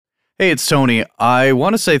Hey, it's Tony. I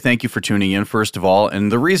want to say thank you for tuning in, first of all.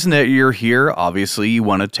 And the reason that you're here, obviously, you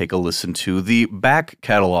want to take a listen to the back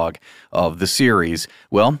catalog of the series.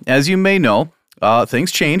 Well, as you may know,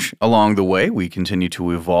 things change along the way. We continue to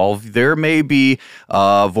evolve. There may be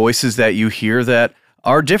voices that you hear that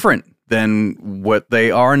are different than what they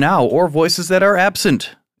are now, or voices that are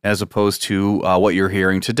absent as opposed to what you're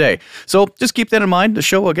hearing today. So just keep that in mind. The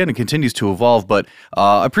show, again, it continues to evolve, but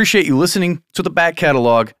I appreciate you listening to the back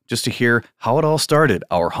catalog just to hear how it all started,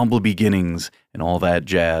 our humble beginnings, and all that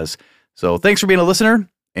jazz. So thanks for being a listener,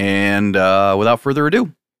 and without further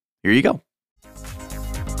ado, here you go.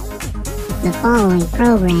 The following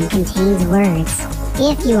program contains words.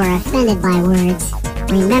 If you are offended by words,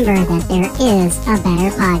 remember that there is a better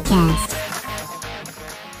podcast.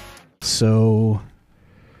 So,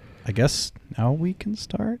 I guess now we can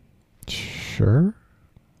start? Sure.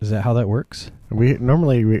 Is that how that works?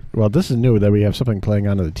 Well, this is new that we have something playing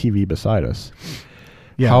on the TV beside us.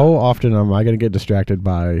 Yeah. How often am I going to get distracted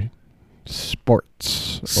by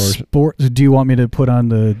sports? Sports? Do you want me to put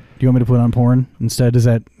on porn instead? Does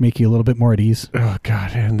that make you a little bit more at ease? Oh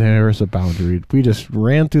God, and there's a boundary. We just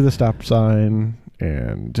ran through the stop sign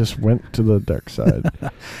and just went to the dark side.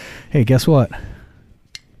 Hey, guess what?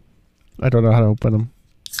 I don't know how to open them.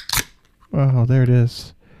 Oh, there it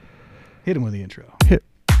is. Hit him with the intro. Hit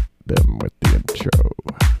them with the intro.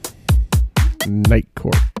 Night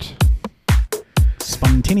Court.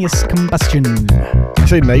 Spontaneous combustion. I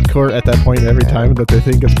say Night Court at that point every time that they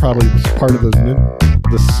think it's probably part of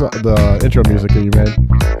the intro music that you made.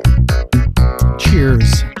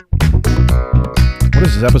 Cheers. What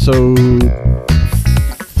is this, episode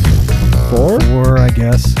 4? 4, I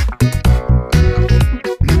guess.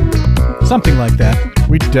 Something like that.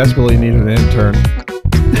 We desperately need an intern.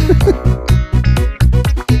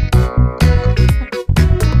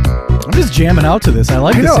 I'm just jamming out to this. I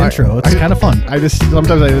like this intro. It's kind of fun.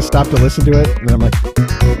 Sometimes I just stop to listen to it, and I'm like,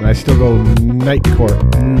 and I still go Night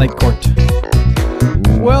Court. Night Court.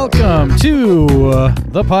 Welcome to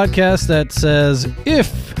the podcast that says,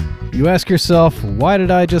 if you ask yourself, why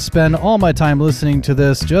did I just spend all my time listening to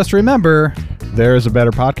this? Just remember, there is a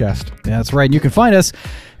better podcast. That's right. And you can find us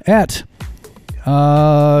at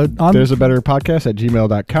there's a better podcast at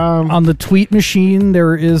gmail.com. On the tweet machine,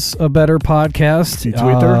 there is a better podcast.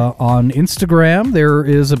 Twitter. On Instagram, there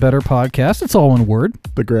is a better podcast. It's all one word.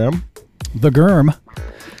 The Graham. The Germ.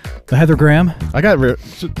 The Heather Graham. I got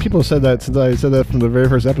people said that since I said that from the very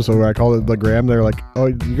first episode where I called it the Graham. They're like, "Oh,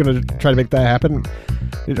 you're gonna try to make that happen?"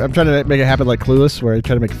 I'm trying to make it happen like Clueless, where I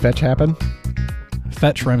try to make fetch happen.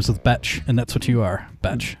 Fetch rhymes with betch, and that's what you are.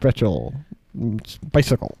 Betch. Bicycle.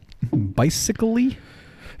 Bicycle-y?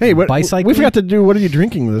 Hey, we forgot to do what are you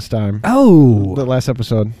drinking this time? Oh, the last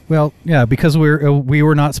episode. Well, yeah, because we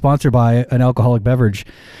were not sponsored by an alcoholic beverage.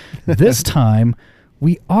 This time,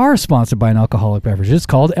 we are sponsored by an alcoholic beverage. It's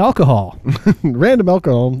called alcohol. Random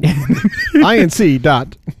alcohol. INC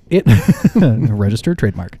dot. It registered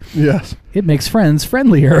trademark. Yes. It makes friends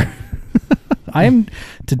friendlier.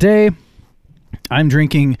 Today I'm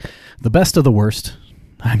drinking the best of the worst.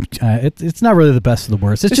 It's not really the best of the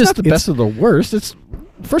worst. It's just not the best of the worst. It's,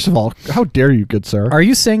 first of all, how dare you, good sir? Are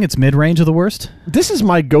you saying it's mid-range of the worst? This is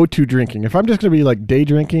my go-to drinking. If I'm just going to be like day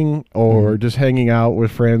drinking or just hanging out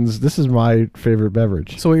with friends, this is my favorite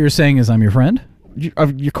beverage. So what you're saying is I'm your friend?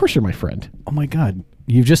 Of course you're my friend. Oh my God.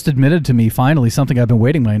 You've just admitted to me finally something I've been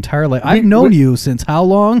waiting my entire life. I've known you since how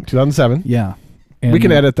long? 2007. Yeah. And we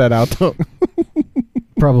can edit that out though.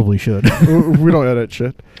 Probably should. We don't edit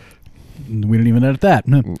shit. We don't even edit that.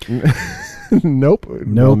 Nope.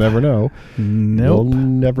 We'll never know. Nope. We'll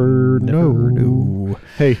never know.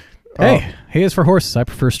 Hey, is for horses. I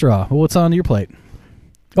prefer straw. Well, what's on your plate?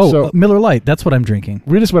 Oh, Miller Lite. That's what I'm drinking.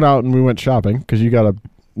 We just went out and we went shopping because you got a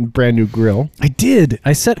brand new grill. I did.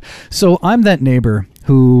 So I'm that neighbor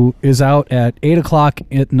who is out at 8 o'clock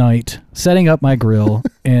at night setting up my grill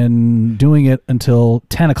and doing it until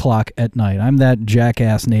 10 o'clock at night. I'm that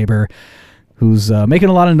jackass neighbor who's making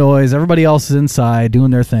a lot of noise. Everybody else is inside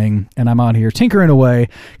doing their thing, and I'm out here tinkering away.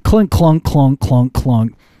 Clunk, clunk, clunk, clunk,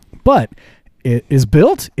 clunk. But it is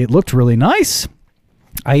built. It looked really nice.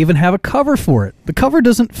 I even have a cover for it. The cover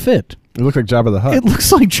doesn't fit. It looks like Jabba the Hutt. It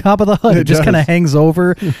looks like Jabba the Hutt. It just kind of hangs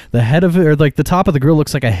over. The head of it, or like the top of the grill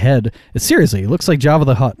looks like a head. Seriously, it looks like Jabba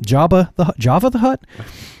the Hutt. Java the Hutt?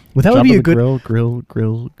 Well, that would be a good grill.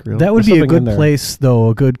 That would be a good place, though,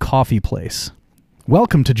 a good coffee place.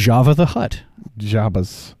 Welcome to Java the Hutt.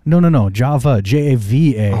 Jabba's. No. Java.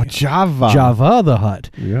 Java. Oh, Java. Java the Hutt.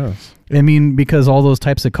 Yes. I mean, because all those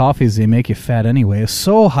types of coffees, they make you fat anyway. It's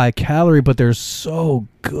so high calorie, but they're so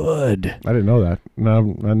good. I didn't know that. Now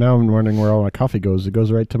I'm wondering where all my coffee goes. It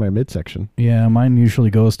goes right to my midsection. Yeah, mine usually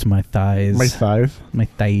goes to my thighs. My thighs? My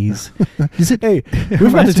thighs. Is it? Hey, we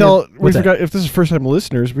forgot to tell. We forgot, if this is first-time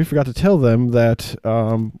listeners, we forgot to tell them that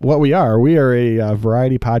what we are. We are a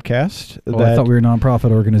variety podcast. I thought we were a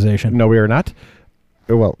nonprofit organization. No, we are not.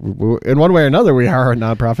 Well, in one way or another, we are a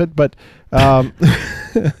nonprofit, but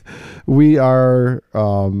we are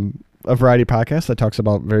a variety podcast that talks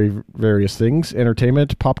about various things: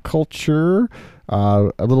 entertainment, pop culture,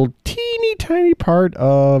 a little teeny tiny part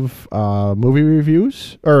of movie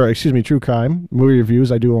reviews, or excuse me, true crime movie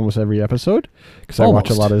reviews. I do almost every episode because I watch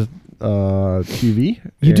a lot of TV.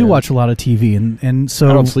 You do watch a lot of TV, and so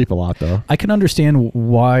I don't sleep a lot though. I can understand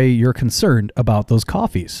why you're concerned about those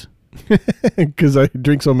coffees. Because I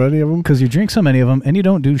drink so many of them. Because you drink so many of them, and you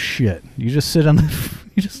don't do shit. You just sit on the.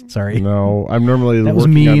 Sorry. No, I'm normally. That was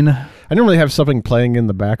mean. I normally have something playing in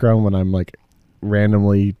the background when I'm like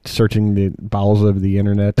randomly searching the bowels of the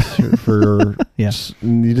internet for. Yes.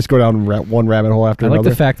 You just go down one rabbit hole after another. I like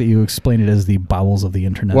the fact that you explain it as the bowels of the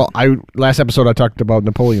internet. Well, last episode I talked about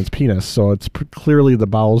Napoleon's penis, so it's clearly the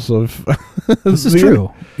bowels of. This is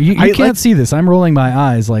true. You can't see this. I'm rolling my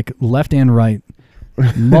eyes like left and right.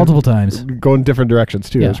 Multiple times. Going different directions,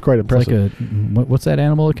 too. Yeah. It's quite impressive. It's like what's that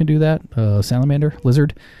animal that can do that? Salamander?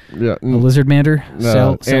 Lizard? Yeah. A lizard-mander?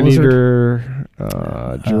 Anteater,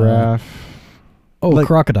 giraffe.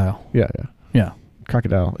 Crocodile. Yeah.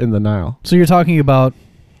 Crocodile in the Nile. So you're talking about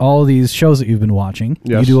all these shows that you've been watching.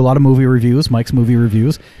 Yes. You do a lot of movie reviews, Mike's movie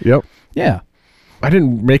reviews. Yep. Yeah. I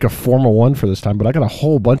didn't make a formal one for this time, but I got a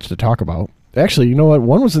whole bunch to talk about. Actually, you know what?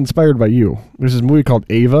 One was inspired by you. There's this movie called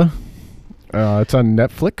Ava. It's on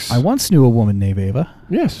Netflix. I once knew a woman named Ava.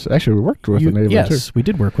 Yes, actually, we worked with an Ava, too. Yes, we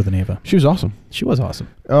did work with an Ava. She was awesome. She was awesome.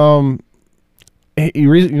 You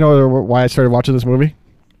know why I started watching this movie?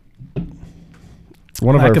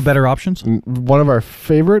 Lack of better options? One of our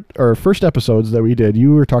favorite, or first episodes that we did,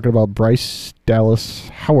 you were talking about Bryce Dallas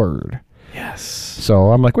Howard. Yes.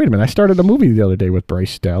 So I'm like, wait a minute, I started a movie the other day with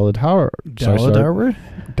Bryce Dallas Howard. Howard?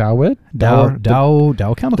 Dow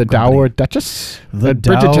Chemical the Dow Duchess? The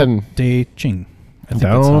Bridgerton. De Ching.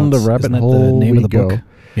 Down the rabbit hole the name of the go. book?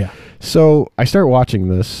 Yeah. So I start watching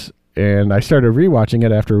this, and I started rewatching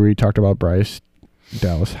it after we talked about Bryce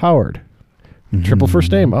Dallas Howard. Triple first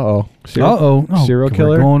name. Uh-oh. Serial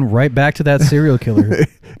killer. We're going right back to that serial killer.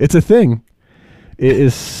 It's a thing. It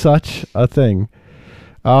is such a thing.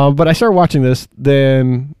 But I started watching this,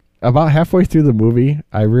 then about halfway through the movie,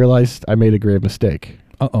 I realized I made a grave mistake.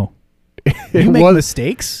 Uh-oh. You make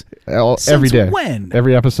mistakes? Every day. When?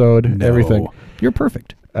 Every episode, everything. You're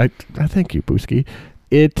perfect. I thank you, Booski.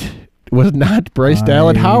 It was not Bryce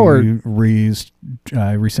Dallas Howard.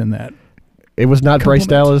 I rescind that. It was not Bryce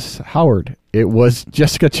Dallas Howard. It was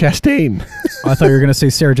Jessica Chastain. I thought you were going to say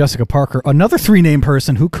Sarah Jessica Parker, another three-name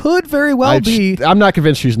person who could very well be. I'm not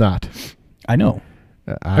convinced she's not. I know.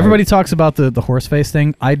 Everybody talks about the horse face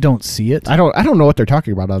thing. I don't see it. I don't know what they're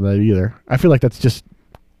talking about on that either. I feel like that's just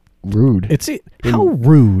rude. How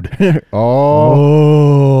rude.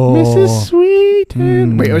 Oh. Mrs.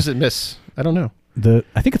 Sweeten. Wait, or is it Miss? I don't know.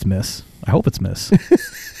 I think it's Miss. I hope it's Miss.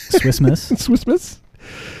 Swiss Miss. Swiss Miss.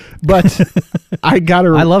 But I got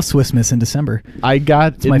her. I love Swiss Miss in December.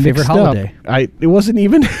 It's my favorite holiday. It wasn't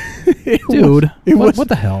even. What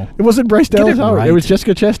the hell? It wasn't Bryce Dallas Howard. Right. It was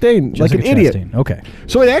Jessica Chastain, like an idiot. Okay.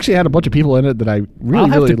 So it actually had a bunch of people in it that I really,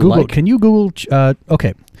 I'll have to Google. like. Can you Google?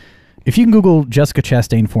 Okay. If you can Google Jessica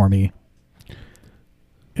Chastain for me.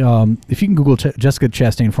 If you can Google Jessica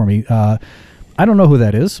Chastain for me, I don't know who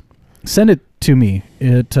that is. Send it to me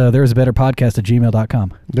at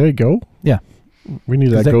thereisabetterpodcast@gmail.com. There you go. Yeah. We need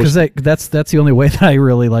that because that's the only way that I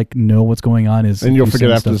really know what's going on is. And you'll forget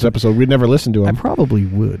after this episode. We'd never listen to him. I probably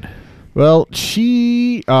would. Well,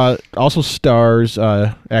 she also stars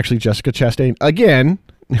actually Jessica Chastain again,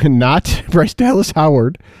 not Bryce Dallas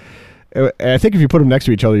Howard. I think if you put them next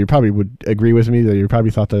to each other, you probably would agree with me that you probably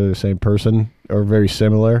thought they're the same person or very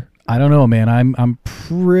similar. I don't know, man. I'm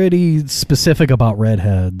pretty specific about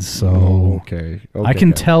redheads, so okay. I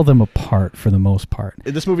can tell them apart for the most part.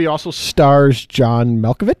 This movie also stars John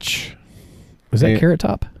Malkovich. Was that Carrot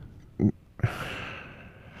Top?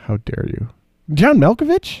 How dare you, John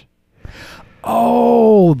Malkovich?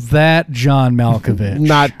 Oh, that John Malkovich,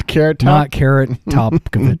 not Carrot Top. Not Carrot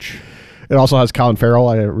Topkovich. It also has Colin Farrell.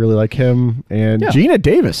 I really like him. And Gina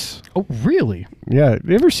Davis. Oh, really? Yeah. Have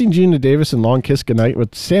you ever seen Gina Davis in Long Kiss Goodnight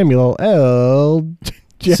with Samuel L.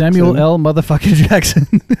 Jackson? Samuel L. motherfucking Jackson.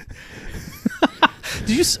 Did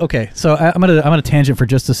Okay, so I'm gonna tangent for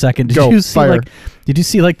just a second. Did Go, you see fire.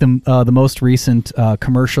 the most recent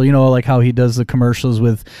commercial? You know, like how he does the commercials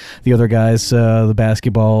with the other guys, the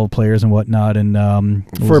basketball players and whatnot, and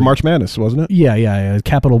For March Madness, wasn't it? yeah,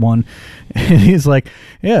 Capital One. And he's like,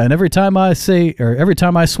 yeah, and every time I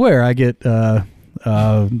swear, I get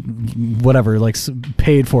whatever, like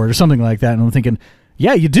paid for it or something like that. And I'm thinking,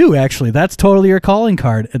 yeah, you do actually. That's totally your calling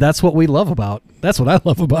card. That's what we love about. That's what I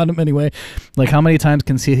love about him anyway. Like, how many times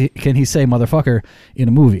can he say motherfucker in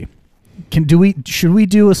a movie? Should we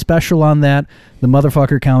do a special on that? The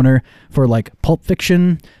motherfucker counter for like Pulp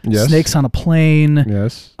Fiction, Yes. Snakes on a Plane.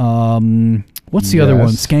 Yes. What's the other one?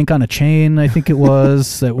 Yes. Skank on a Chain, I think it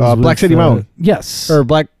was. That was Black City Moan. Yes. Or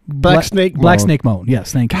Black Snake Moan. Black Snake Moan.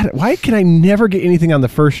 Yes, thank you. God, why can I never get anything on the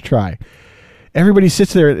first try? Everybody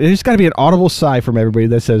sits there. There's got to be an audible sigh from everybody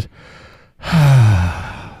that says,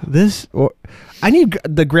 "This." Or, I need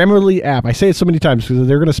the Grammarly app. I say it so many times because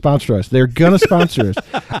they're going to sponsor us. They're going to sponsor us.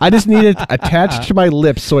 I just need it attached to my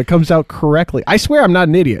lips so it comes out correctly. I swear I'm not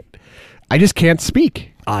an idiot. I just can't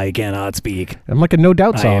speak. I cannot speak. I'm like a No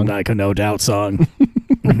Doubt song. I am like a No Doubt song.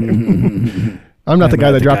 I'm not the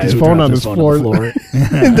guy that dropped his phone on his floor.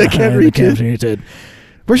 They can't reach it.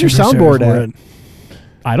 Where's your soundboard at?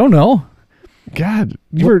 I don't know. God,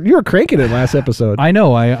 you were cranking it last episode. I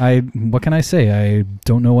know. I what can I say? I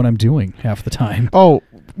don't know what I'm doing half the time. Oh,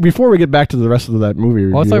 before we get back to the rest of that movie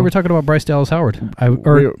review, I thought we were talking about Bryce Dallas Howard.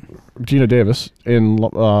 Gina Davis in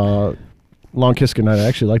Long Kiss Goodnight. I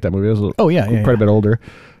actually like that movie. It was quite a bit older.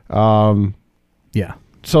 Yeah.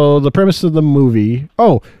 So the premise of the movie.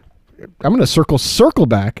 Oh, I'm going to circle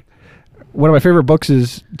back. One of my favorite books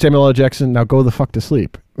is Samuel L. Jackson, Now Go the Fuck to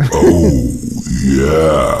Sleep. Oh,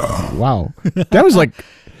 yeah. Wow. That was like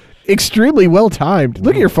extremely well timed.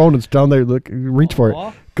 Look at your phone. It's down there. Look, reach for it.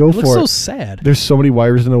 Go It for looks it. so sad. There's so many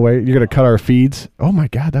wires in the way. You're going to cut our feeds. Oh my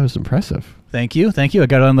God, that was impressive. Thank you. I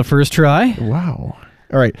got it on the first try. Wow.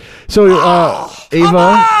 All right. So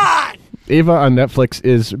Ava on Netflix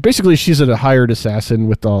is basically she's a hired assassin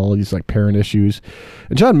with all these like parent issues.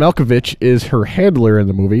 And John Malkovich is her handler in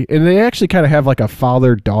the movie. And they actually kind of have like a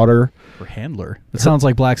father-daughter. Her handler. It sounds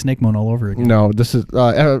like Black Snake Moan all over again. No, this is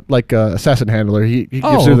like assassin handler. He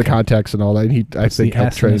gives her the context and all that. And I think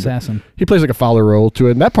helped train. Assassin. He plays like a father role to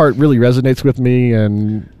it. And that part really resonates with me.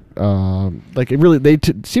 And like it really, they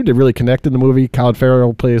seem to really connect in the movie. Colin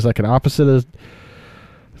Farrell plays like an opposite of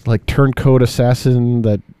like turncoat assassin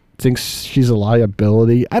that thinks she's a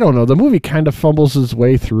liability. I don't know. The movie kind of fumbles its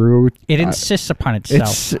way through. It insists upon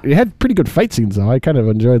itself. It had pretty good fight scenes, though. I kind of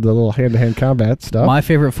enjoyed the little hand-to-hand combat stuff. My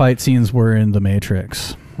favorite fight scenes were in The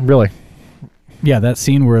Matrix. Really? Yeah, that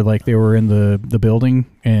scene where like they were in the building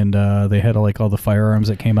and they had like all the firearms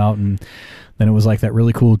that came out, and then it was like that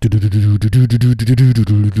really cool and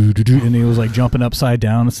he was like jumping upside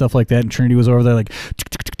down and stuff like that, and Trinity was over there like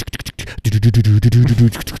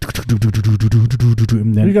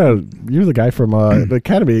and then, you're the guy from the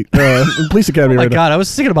academy, police academy. oh my right God, I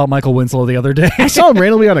was thinking about Michael Winslow the other day. I saw him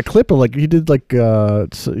randomly on a clip of like he did like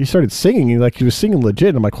he started singing. He was singing legit.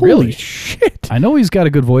 And I'm like, holy Really? shit! I know he's got a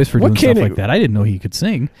good voice for doing stuff can't like that. I didn't know he could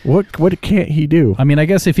sing. What can't he do? I mean, I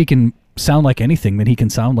guess if he can sound like anything, then he can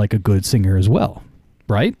sound like a good singer as well,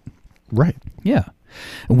 right? Right. Yeah,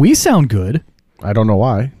 we sound good, I don't know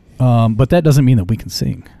why. but that doesn't mean that we can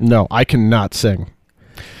sing. No, I cannot sing.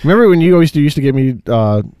 Remember when you always used to give me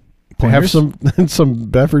have Pointers? some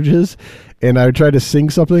beverages, and I would try to sing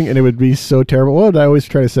something, and it would be so terrible. What did I always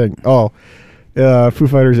try to sing? Oh, Foo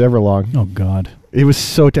Fighters Everlong. Oh God, It was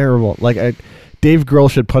so terrible. Like Dave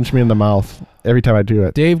Grohl should punch me in the mouth every time I do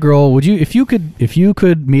it. Dave Grohl, would you if you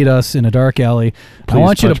could meet us in a dark alley? I Please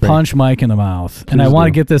want you to punch me. punch Mike in the mouth, and Please I want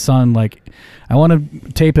to do. get this on like I want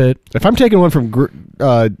to tape it. If I'm taking one from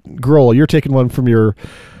Grohl, you're taking one from your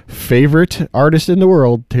favorite artist in the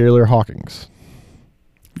world, Taylor Hawkins.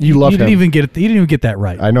 You love him. You didn't even get that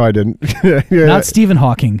right. I know I didn't. Not Stephen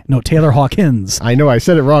Hawking. No, Taylor Hawkins. I know I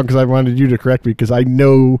said it wrong because I wanted you to correct me because I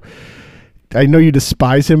know you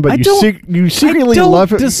despise him, but you secretly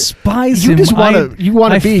love him. Despise You him. just want to be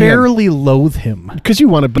I him fairly loathe him because you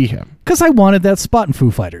want to be him. because I wanted that spot in Foo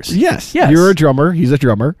Fighters. Yes. Yes. You're a drummer. He's a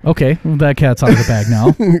drummer. Okay, well, that cat's out of the bag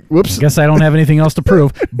now. Whoops. Guess I don't have anything else to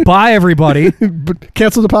prove. Bye, everybody. But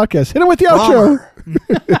cancel the podcast. Hit him with the outro.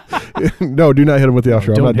 No, do not hit him with the outro.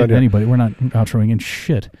 I'm Don't not done hit yet. anybody. We're not outroing in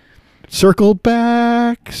shit. Circle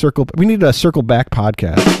back. We need a circle back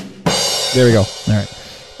podcast. There we go. All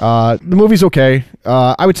right. The movie's okay.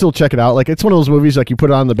 I would still check it out. Like it's one of those movies like you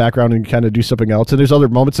put it on in the background and kind of do something else. And there's other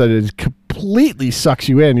moments that it completely sucks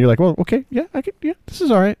you in. You're like, well, okay, yeah, this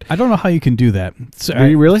is all right. I don't know how you can do that. So, Do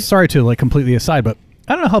you really? Sorry to like completely aside, but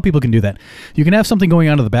I don't know how people can do that. You can have something going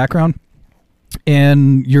on in the background,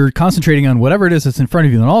 and you're concentrating on whatever it is that's in front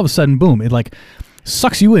of you, and all of a sudden, boom, it like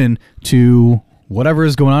sucks you in to whatever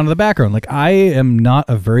is going on in the background. Like, I am not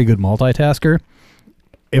a very good multitasker.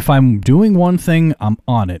 If I'm doing one thing, I'm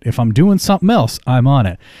on it. If I'm doing something else, I'm on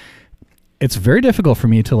it. It's very difficult for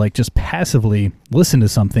me to like just passively listen to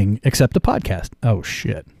something except a podcast. Oh,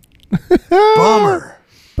 shit. Bummer.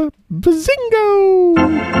 Bazingo!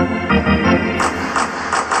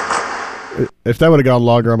 If that would have gone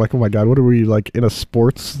longer, I'm like, oh my god, what are we like in a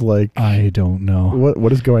sports like? I don't know.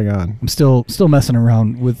 What is going on? I'm still messing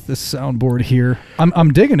around with this soundboard here.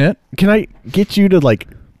 I'm digging it. Can I get you to like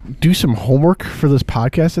do some homework for this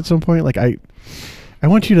podcast at some point? Like I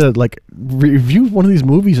want you to like review one of these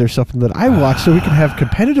movies or something that I watch so we can have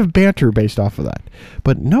competitive banter based off of that.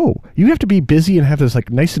 But no, you have to be busy and have this like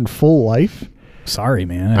nice and full life. Sorry,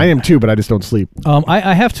 man. I am too, but I just don't sleep.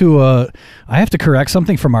 I have to correct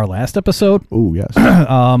something from our last episode. Oh yes.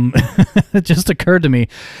 It just occurred to me.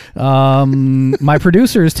 My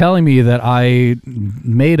producer is telling me that I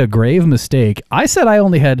made a grave mistake. I said I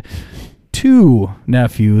only had 2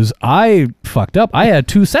 nephews. I fucked up. I had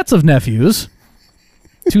 2 sets of nephews.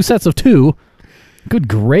 2 sets of 2. Good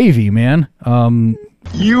gravy, man.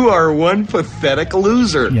 You are one pathetic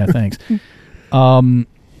loser. Yeah, thanks.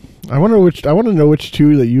 I want to know which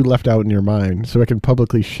 2 that you left out in your mind, so I can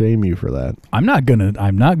publicly shame you for that. I'm not going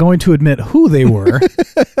to admit who they were.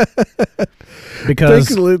 Because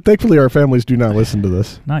thankfully our families do not listen to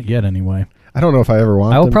this. Not yet, anyway. I don't know if I ever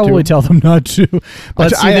want. I'll them probably to. tell them not to.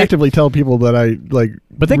 But I actively tell people that I like.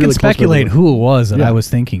 But they really can speculate who it was that Yeah. I was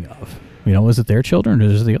thinking of. You know, was it their children or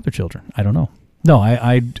is it the other children? I don't know. No,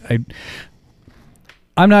 I'm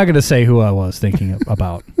not going to say who I was thinking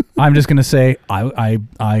about. I'm just going to say I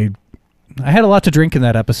had a lot to drink in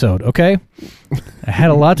that episode. Okay, I had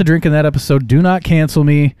a lot to drink in that episode. Do not cancel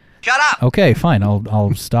me. Shut up. Okay, fine.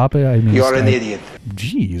 I'll stop it. I mean, You're an idiot.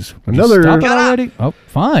 Jeez. Another- Stop it Shut up. already. Oh,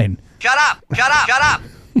 fine. Shut up. Shut up. Shut up.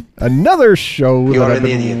 Another show You're that I've an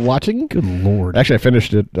been idiot. watching. Good Lord. Actually, I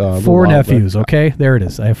finished it. A little 4 while back. nephews. Okay, there it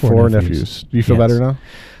is. I have 4 nephews. Do you feel Yes. better now?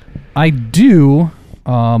 I do.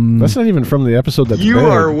 That's not even from the episode that's You bad.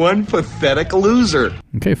 are one pathetic loser.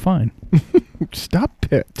 Okay, fine. Stop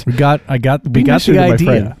it. We got Be nicer the to my idea.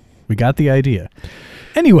 friend. We got the idea.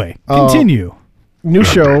 Anyway, continue. New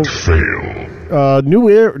show. Fail.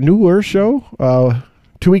 Newer show.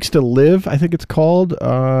 2 Weeks to Live, I think it's called,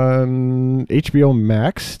 on HBO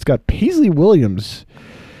Max. It's got Paisley Williams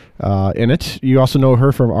in it. You also know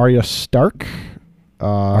her from Arya Stark.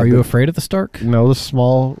 Are you afraid of the Stark? No, the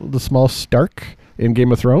small Stark in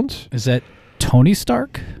Game of Thrones. Is that Tony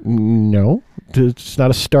Stark? No, it's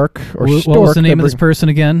not a Stark or What Stork. was the name that of this bring- person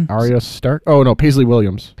again? Arya Stark. Oh no, Paisley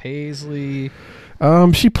Williams. Paisley.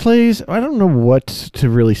 She plays. I don't know what to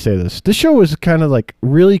really say. This show is kind of like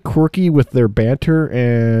really quirky with their banter,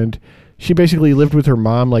 and she basically lived with her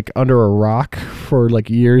mom like under a rock for like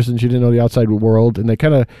years, and she didn't know the outside world, and they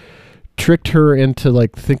kind of tricked her into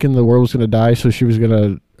like thinking the world was going to die, so she was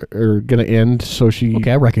gonna end. So she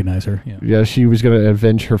Okay, I recognize her. Yeah. yeah, she was going to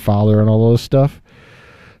avenge her father and all those stuff.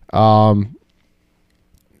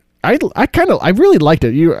 I really liked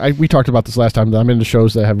it. We talked about this last time. That I'm into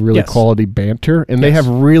shows that have really Yes. quality banter, and they Yes.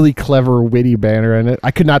 have really clever, witty banter in it.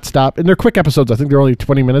 I could not stop, and they're quick episodes. I think they're only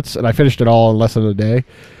 20 minutes, and I finished it all in less than a day.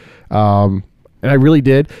 And I really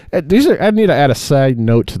did. I need to add a side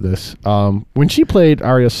note to this. When she played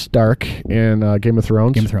Arya Stark in Game of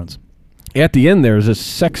Thrones, at the end there's a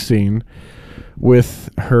sex scene with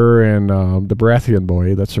her and the Baratheon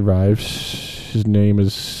boy that survives. His name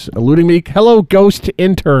is eluding me. Hello, ghost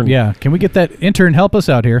intern. Yeah. Can we get that intern help us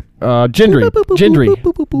out here? Gendry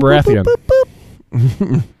Baratheon.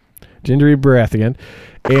 Gendry Baratheon.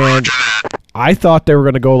 And I thought they were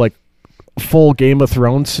going to go like full Game of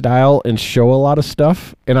Thrones style and show a lot of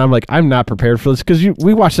stuff. And I'm like, I'm not prepared for this because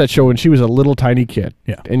we watched that show when she was a little tiny kid.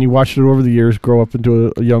 Yeah. And you watched it over the years grow up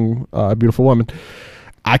into a young, beautiful woman.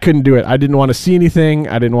 I couldn't do it. I didn't want to see anything.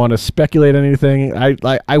 I didn't want to speculate on anything.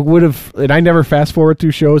 I would have, and I never fast forward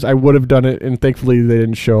through shows. I would have done it, and thankfully they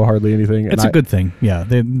didn't show hardly anything. It's a good thing. Yeah.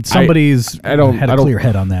 Somebody's had a clear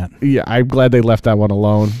head on that. Yeah, I'm glad they left that one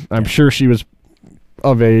alone. I'm sure she was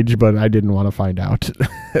of age, but I didn't want to find out.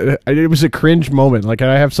 It was a cringe moment. Like,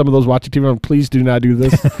 I have some of those watching TV. I'm, please do not do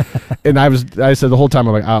this. And I said the whole time,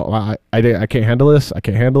 I'm like, I can't handle this. I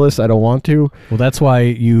can't handle this. I don't want to. Well, that's why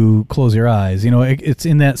you close your eyes. You know, it's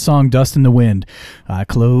in that song "Dust in the Wind." I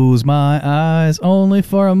close my eyes only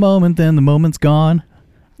for a moment, then the moment's gone.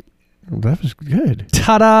 That was good.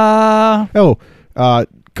 Ta-da! Oh,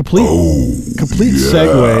 complete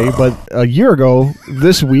segue. But a year ago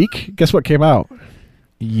this week, guess what came out?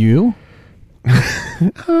 You?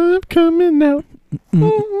 I'm coming out.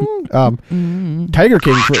 Tiger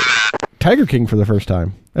King for the first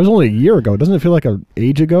time. It was only a year ago. Doesn't it feel like an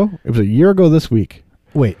age ago? It was a year ago this week.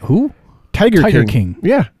 Wait, who? Tiger King.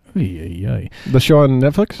 Yeah. The show on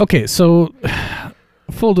Netflix? Okay, so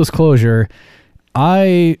full disclosure,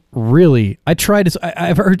 I heard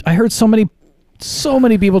so many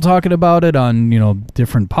people talking about it on,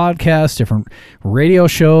 different podcasts, different radio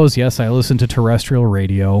shows. Yes, I listen to terrestrial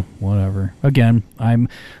radio, whatever. Again, I'm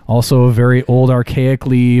also a very old,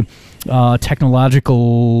 archaically,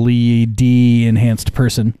 technologically de-enhanced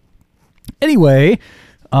person. Anyway,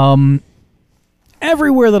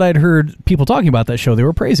 everywhere that I'd heard people talking about that show, they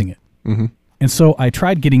were praising it. Mm-hmm. And so I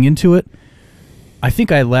tried getting into it. I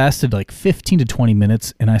think I lasted like 15 to 20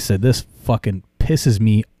 minutes, and I said, this fucking pisses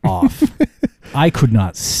me off. I could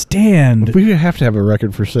not stand. We have to have a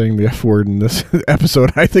record for saying the F word in this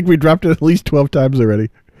episode. I think we dropped it at least 12 times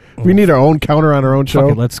already. We need our own counter on our own show.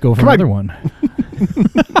 Fuck it, let's go for another one.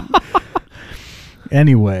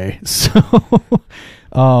 Anyway, so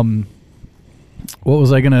what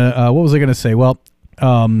was I gonna say? Well,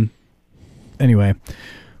 anyway,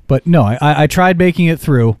 but no, I tried making it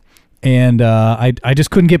through, and I just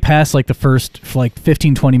couldn't get past like the first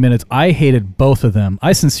 15, 20 minutes. I hated both of them.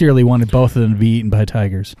 I sincerely wanted both of them to be eaten by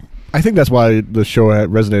tigers. I think that's why the show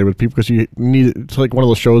had resonated with people, because it's like one of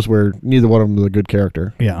those shows where neither one of them is a good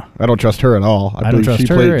character. Yeah, I don't trust her at all. I don't trust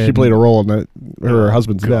her. She played a role in that, her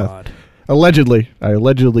husband's death. Allegedly, I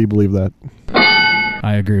allegedly believe that.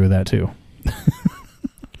 I agree with that too.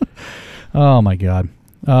 Oh my God.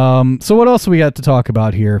 So what else we got to talk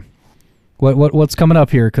about here? What's coming up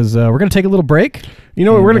here? Because we're gonna take a little break.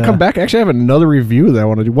 We're gonna come back. Actually, I have another review that I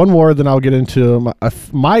want to do. One more, then I'll get into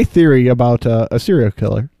my theory about a serial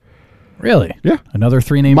killer. Really? Yeah. Another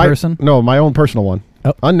three-name person? No, my own personal one.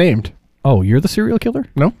 Oh. Unnamed. Oh, you're the serial killer?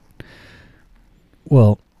 No.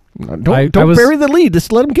 Well, don't bury the lead.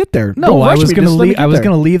 Just let him get there. No, I was going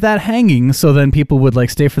to leave that hanging, so then people would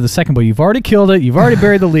stay for the second. But you've already killed it. You've already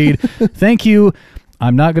buried the lead. Thank you.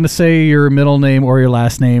 I'm not going to say your middle name or your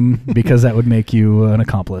last name because that would make you an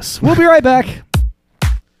accomplice. We'll be right back.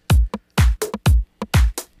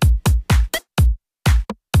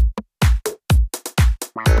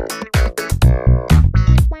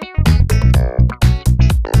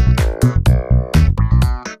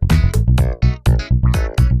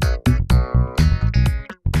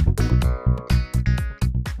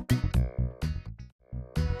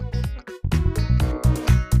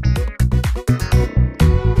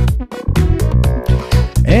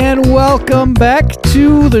 And welcome back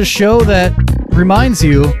to the show that reminds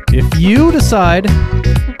you, if you decide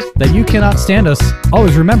that you cannot stand us,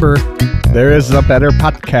 always remember, there is a better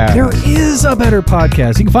podcast. There is a better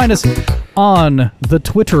podcast. You can find us on the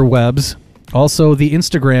Twitter webs, also the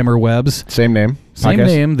Instagrammer webs. Same name. Same podcast.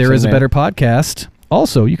 name. There is a better podcast.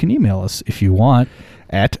 Also, you can email us if you want.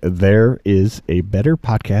 At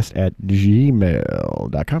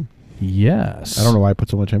thereisabetterpodcast@gmail.com. Yes. I don't know why I put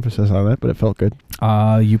so much emphasis on that, but it felt good.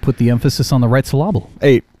 You put the emphasis on the right syllable.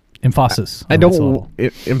 Hey. Emphasis. I don't...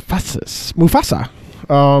 emphasis. Mufasa.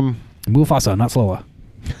 Mufasa, not slower.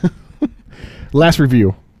 Last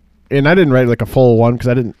review. And I didn't write a full one because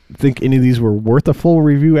I didn't think any of these were worth a full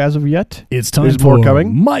review as of yet. It's time for more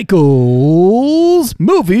coming. Michael's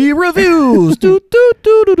movie reviews. All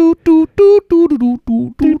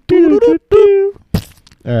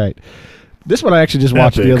right. This one I actually just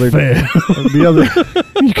watched the other day.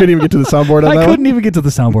 You couldn't even get to the soundboard on that one? I couldn't even get to the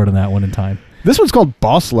soundboard on that one in time. This one's called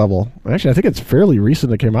Boss Level. Actually, I think it's fairly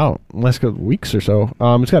recent. It came out in the last couple weeks or so.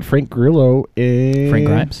 It's got Frank Grillo and... Frank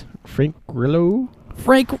Grimes? Frank Grillo?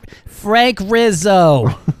 Frank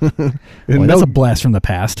Rizzo. Boy, that's a blast from the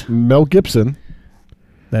past. Mel Gibson.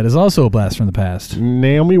 That is also a blast from the past.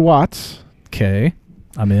 Naomi Watts. Okay,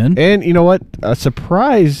 I'm in. And you know what? A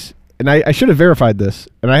surprise... And I should have verified this.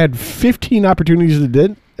 And I had 15 opportunities to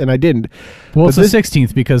did, and I didn't. Well, it's the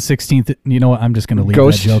 16th because 16th, you know what? I'm just going to leave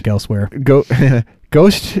that joke elsewhere.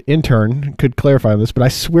 Ghost intern could clarify this, but I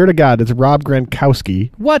swear to God, it's Rob Gronkowski.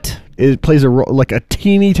 What? It plays a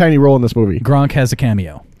teeny tiny role in this movie. Gronk has a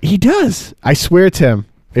cameo. He does. I swear it's him.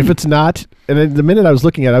 If it's not, and the minute I was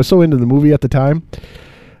looking at it, I was so into the movie at the time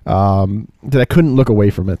that I couldn't look away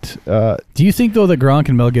from it. Do you think, though, that Gronk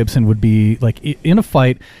and Mel Gibson would be, in a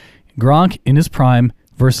fight... Gronk in his prime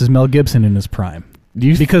versus Mel Gibson in his prime.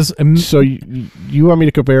 So you want me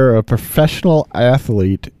to compare a professional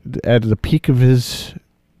athlete at the peak of his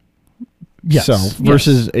self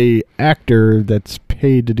versus a actor that's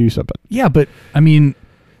paid to do something? Yeah, but I mean,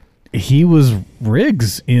 he was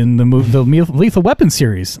Riggs in the Lethal Weapon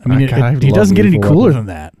series. I mean, God, he doesn't get any Lethal cooler Weapon.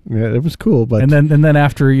 than that. Yeah, it was cool, but And then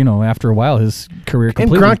after a while, his career and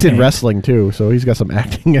completely Gronk did tanked. wrestling too, so he's got some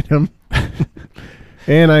acting in him.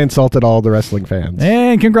 And I insulted all the wrestling fans.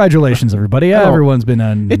 And congratulations, everybody! Yeah, Oh. everyone's been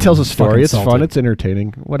on. It tells a story. fucking It's fun. salted. It's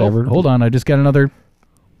entertaining. Whatever. Oh, hold on, I just got another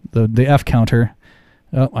the F counter.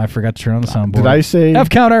 Oh, I forgot to turn on the soundboard. Did I say F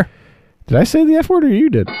counter? Did I say the F word or you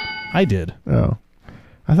did? I did. Oh,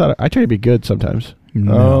 I thought I try to be good sometimes.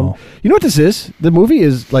 No. You know what this is? The movie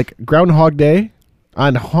is like Groundhog Day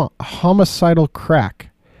on homicidal crack.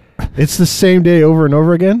 It's the same day over and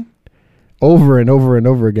over again, over and over and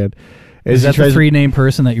over again. Is that the 3-name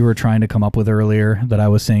person that you were trying to come up with earlier? That I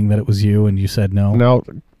was saying that it was you, and you said no. No,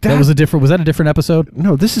 That was a different. Was that a different episode?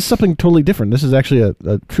 No, this is something totally different. This is actually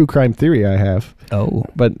a true crime theory I have. Oh,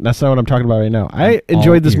 But that's not what I'm talking about right now. I all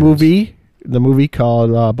enjoyed this ears. movie, the movie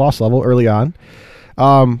called Boss Level, early on.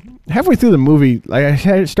 Halfway through the movie, I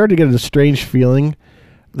started to get a strange feeling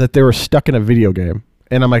that they were stuck in a video game.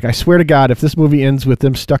 And I'm like, I swear to God, if this movie ends with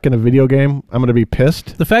them stuck in a video game, I'm going to be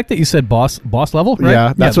pissed. the fact that you said boss level, right?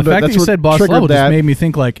 Yeah, that's the what- fact that's that you what said boss triggered level just that. made me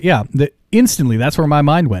think like, instantly that's where my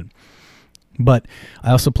mind went. But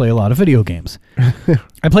I also play a lot of video games.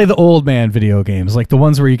 I play the old man video games, like the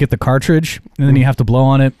ones where you get the cartridge and then you have to blow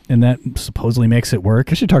on it, and that supposedly makes it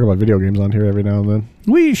work. I should talk about video games on here every now and then.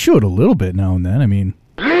 We should a little bit now and then. I mean,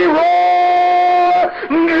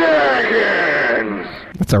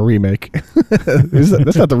 That's a remake.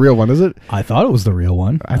 That's not the real one, is it? I thought it was the real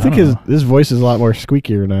one. I think don't know. his voice is a lot more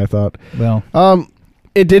squeakier than I thought. Well,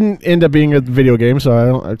 It didn't end up being a video game, so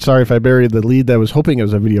I'm sorry if I buried the lead that I was hoping it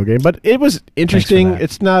was a video game, but it was interesting. that.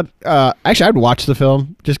 It's not actually I'd watch the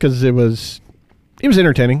film just because it was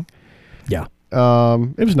entertaining. yeah.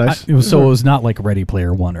 It was nice. It was not like Ready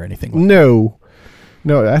Player One or anything. No,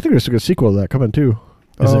 I think there's a good sequel to that coming too.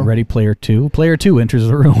 Is it Ready Player 2? Player 2 enters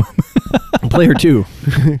the room. Player 2?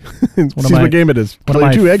 Sees my- what game it is. one of Player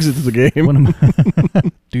my 2 exits the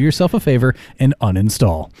game. Do yourself a favor and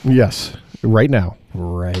uninstall Yes, right now.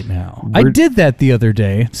 right now. I did that the other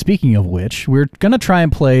day. Speaking of which, we're going to try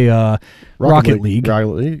and play Rocket League. Rocket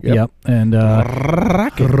League. Yep. And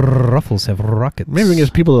Ruffles have rockets. Maybe we can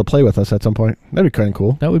get people to play with us at some point. That'd be kind of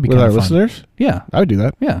cool. That would be with kinda our fun. listeners. Yeah. I would do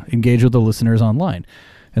that Yeah. Engage with the listeners online.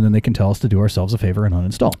 And then they can tell us to do ourselves a favor and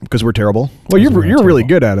uninstall. because we're terrible. Well, you're we're really terrible.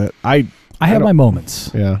 good at it. I have don't- my moments.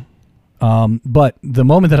 Yeah. But the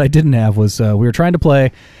moment that I didn't have was we were trying to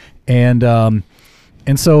play, and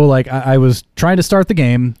so like I was trying to start the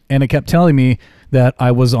game, and it kept telling me that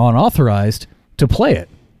I was unauthorized to play it,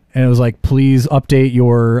 and it was like, please update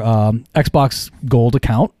your Xbox Gold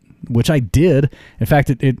account, which I did. In fact,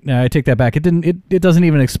 I take that back. It didn't. It doesn't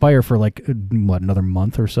even expire for like another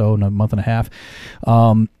month or so, a month and a half.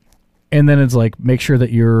 And then it's like, make sure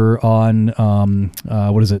that you're on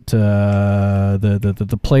what is it?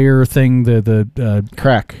 The player thing. The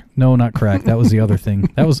Crack. no, not crack. That was the other thing.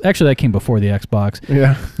 That came before the Xbox.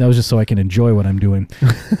 Yeah. That was just so I can enjoy what I'm doing.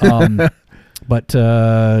 But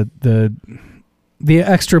the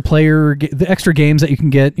extra the extra games that you can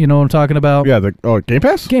get, you know what I'm talking about? Yeah. Game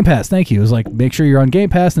Pass? Game Pass, thank you. It was like, make sure you're on Game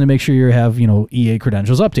Pass and then make sure you have, EA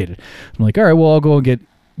credentials updated. I'm like, all right, well, I'll go and get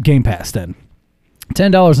Game Pass then.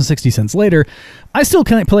 $10.60 later, I still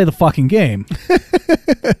can't play the fucking game.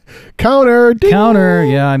 Counter. Ding. Counter,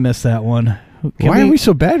 yeah, I missed that one. Why are we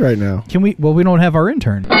so bad right now? Well, we don't have our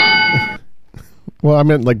intern. Well, I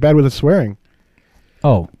meant like bad with the swearing.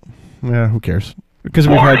 Oh, Yeah, who cares? Because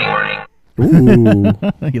we've had. Ooh.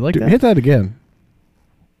 you like Dude, that? hit that again.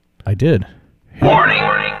 I did. Warning.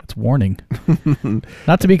 It's warning.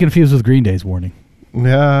 Not to be confused with Green Day's warning.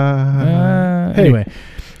 Hey. Anyway,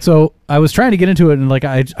 so I was trying to get into it, and like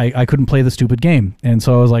I couldn't play the stupid game, and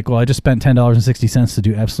so I was like, well, I just spent $10.60 to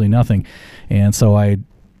do absolutely nothing, and so I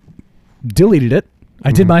deleted it.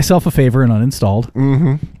 I did myself a favor and uninstalled.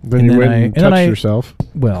 Mm-hmm. Then And you then went I- and and then touched I- yourself.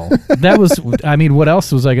 Well, that was, I mean, what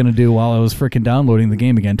else was I going to do while I was freaking downloading the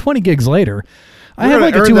game again? 20 gigs later, I had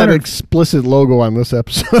like a that 200. explicit logo on this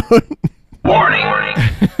episode.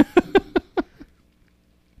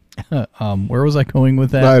 Where was I going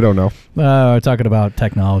with that? I don't know. Talking about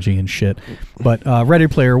technology and shit. But Ready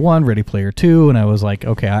Player 1, Ready Player 2, and I was like,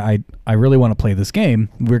 okay, I really want to play this game.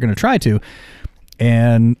 We're going to try to.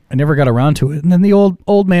 And I never got around to it. And then the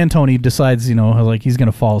old man Tony decides, like he's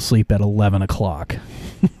going to fall asleep at 11 o'clock.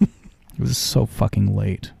 It was so fucking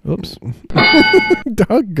late. Oops.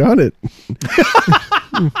 Doggone it.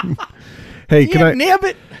 Hey, can I? Nab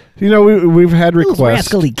it. We've had Those requests.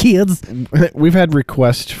 rascally kids. We've had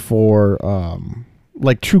requests for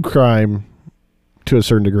like true crime to a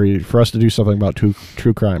certain degree for us to do something about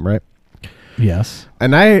true crime, right? Yes.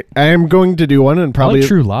 And I am going to do one, and I probably like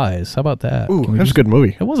True Lies. How about that? Ooh, Can we that was a just- good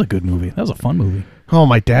movie. It was a good movie. That was a fun movie. Oh,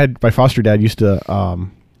 my foster dad used to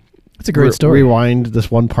It's a great story. rewind this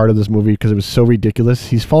one part of this movie because it was so ridiculous.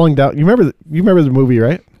 He's falling down. You remember the movie,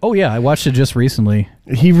 right? Oh yeah, I watched it just recently.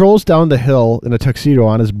 He rolls down the hill in a tuxedo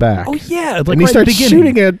on his back. Oh yeah, like and he right starts at the beginning.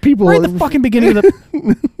 shooting at people. Right at the fucking beginning of the.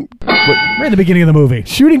 Right at the beginning of the movie.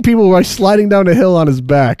 Shooting people by sliding down a hill on his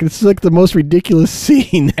back. It's like the most ridiculous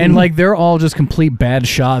scene. And like they're all just complete bad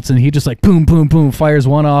shots, and he just like boom, boom, boom, fires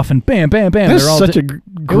one off, and bam, bam, bam. That's They're all such a It was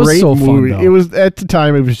great so fun, movie. though. It was at the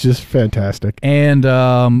time. It was just fantastic. And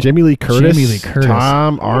Jamie Lee Curtis,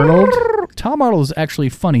 Tom Arnold. Tom Arnold is actually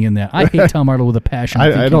funny in that. I hate Tom Arnold with a passion.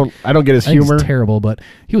 I don't get his I think humor. he's terrible, but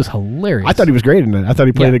he was hilarious. I thought he was great in it. I thought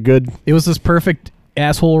he played a good. It was this perfect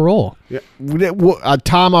asshole role. Yeah,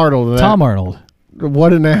 Tom Arnold. in that. Tom Arnold.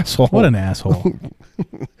 What an asshole. What an asshole.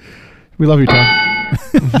 We love you, Tom.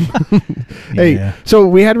 Hey, Yeah. so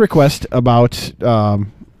we had a request about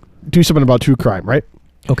do something about true crime, right?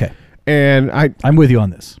 Okay. And I'm with you on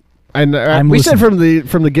this. we said from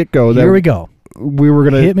the get go that Here we go. we were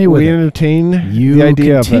gonna Hit me with it. entertain You the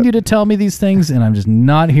idea continue of it. to tell me these things, and I'm just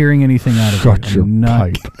not hearing anything out of Shut you. your I'm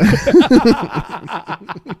not- pipe.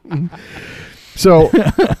 So,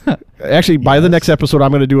 actually, by the next episode, I'm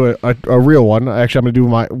going to do a real one. Actually, I'm going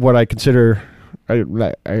to do what I consider. I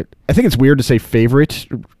think it's weird to say favorite.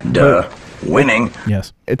 Duh. Winning.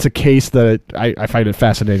 Yes. It's a case that I find it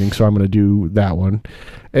fascinating, so I'm going to do that one.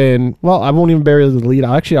 And, well, I won't even bury the lead.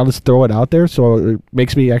 I'll just throw it out there, so it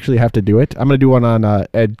makes me actually have to do it. I'm going to do one on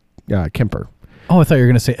Ed Kemper. Oh, I thought you were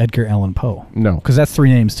going to say Edgar Allan Poe. No. Because that's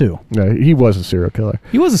 3 names, too. No, he was a serial killer.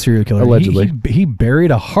 He was a serial killer. Allegedly. He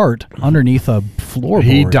buried a heart underneath a floorboard.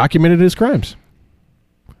 He documented his crimes.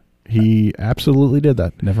 He absolutely did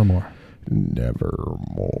that. Nevermore.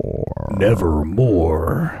 Nevermore.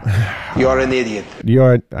 Nevermore. You're an idiot.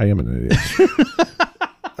 I am an idiot.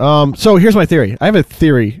 So here's my theory. I have a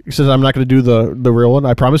theory. Since I'm not going to do the real one,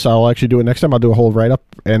 I promise I'll actually do it next time. I'll do a whole write-up,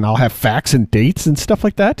 and I'll have facts and dates and stuff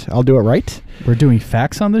like that. I'll do it right. We're doing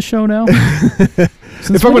facts on this show now? If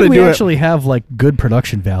I'm going to we do actually have like good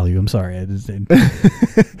production value. I'm sorry.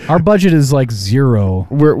 Our budget is like zero.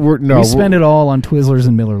 we spend it all on Twizzlers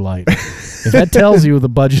and Miller Lite. If that tells you the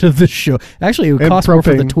budget of this show, actually it would And cost more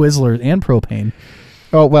for the propane. Twizzlers and propane.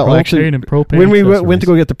 Oh well, Propane actually, and propane when we accessories. went to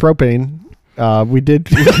go get the propane, we did.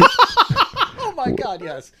 Oh my God!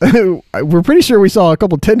 Yes. We're pretty sure we saw a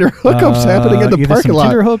couple Tinder hookups happening in the either parking some lot.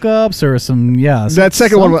 Tinder hookups or some That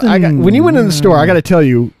second one, when you went in the store, I got to tell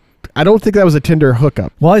you, I don't think that was a Tinder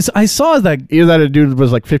hookup. Well, I saw that. Either that or dude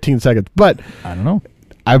was like 15 seconds, but I don't know.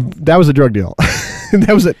 that was a drug deal.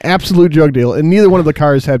 That was an absolute drug deal, and neither one of the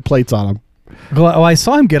cars had plates on them. Well, I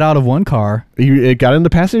saw him get out of one car It got in the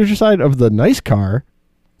passenger side of the nice car,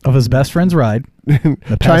 of his best friend's ride, trying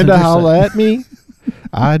to passenger holler side. at me.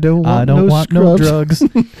 I don't want, I don't want no scrubs.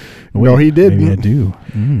 drugs. No, he didn't. Maybe I do.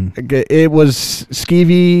 Mm. It was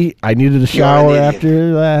skeevy. I needed a shower idiot.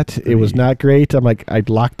 after that. It was not great. I'm like, I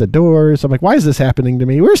locked the doors. I'm like, why is this happening to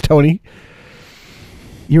me? Where's Tony?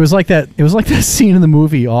 It was like that. It was like that scene in the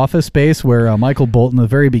movie Office Space where Michael Bolton, at the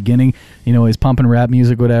very beginning, he's pumping rap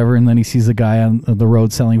music, whatever, and then he sees a guy on the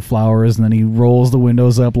road selling flowers, and then he rolls the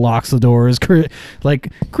windows up, locks the doors,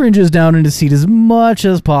 cringes down into seat as much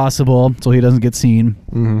as possible so he doesn't get seen.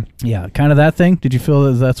 Mm-hmm. Yeah, kind of that thing. Did you feel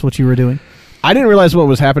that that's what you were doing? I didn't realize what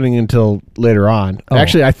was happening until later on. Oh.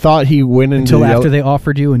 Actually, I thought he went into Until after they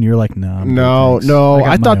offered you, and you're like, no. I'm good, No. thanks. got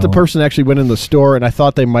I thought my the own." person actually went in the store, and I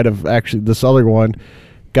thought they might have actually, this other one,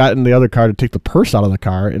 got in the other car to take the purse out of the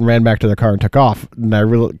car and ran back to their car and took off. And I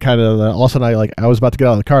really kind of, all of a sudden, I was about to get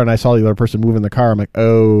out of the car, and I saw the other person move in the car. I'm like,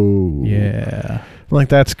 oh. Yeah. I'm like,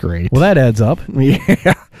 that's great. Well, that adds up.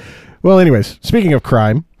 Yeah. Well, anyways, speaking of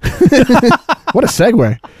crime, what a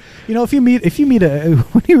segue. If you meet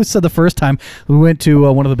when you said the first time we went to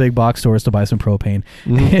one of the big box stores to buy some propane,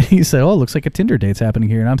 and he said, "Oh, it looks like a Tinder date's happening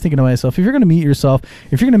here." And I'm thinking to myself, if you're going to meet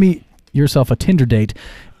yourself a Tinder date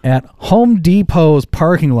at Home Depot's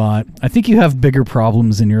parking lot, I think you have bigger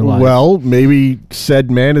problems in your life. Well, maybe said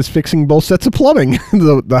man is fixing both sets of plumbing.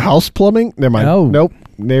 the house plumbing. Never mind. Oh. Nope.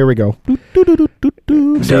 There we go.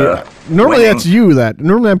 Duh. Normally that's you.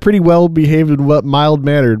 Normally I'm pretty well behaved and mild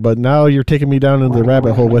mannered, but now you're taking me down into the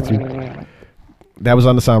rabbit hole with you. That was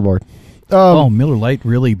on the soundboard. oh, Miller Lite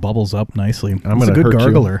really bubbles up nicely. I'm It's a gonna good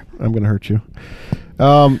hurt gargler. you. I'm gonna hurt you.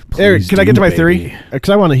 Eric, can I get to my theory?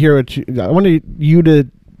 Because I want to hear I want you to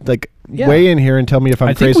Yeah. weigh in here and tell me if I'm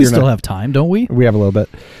I crazy think we or still not. have time, don't we? We have a little bit.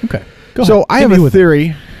 Okay. Go So ahead. I Hit have me a with it.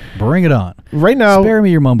 theory. Bring it on. Right now, Spare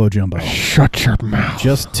me your mumbo jumbo. shut your mouth.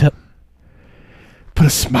 Just Put a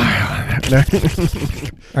smile on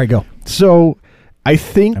that. All right, go. So, I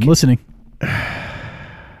think, I'm listening.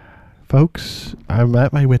 folks, I'm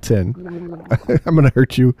at my wit's end. I'm going to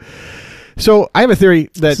hurt you. So, I have a theory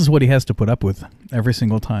that This is what he has to put up with every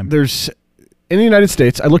single time. there's, in the United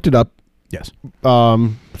States, I looked it up Yes.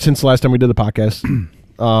 since the last time we did the podcast.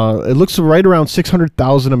 It looks right around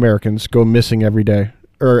 600,000 Americans go missing every day,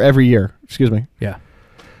 or every year, excuse me. Yeah.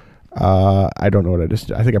 I don't know what I just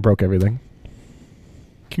did. I think I broke everything.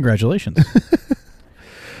 Congratulations.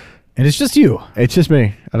 And it's just you. It's just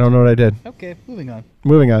me. I don't know what I did. Okay, moving on.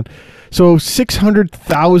 Moving on. So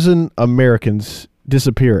 600,000 Americans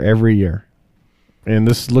disappear every year. And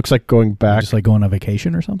this looks like going back. Just like going on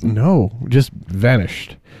vacation or something? No, just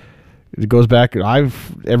vanished. It goes back.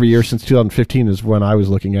 Every year since 2015 is when I was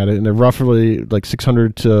looking at it. And they're roughly like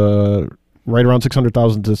 600 to right around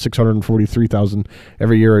 600,000 to 643,000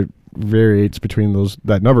 every year. It varies between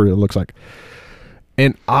that number, it looks like.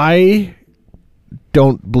 And I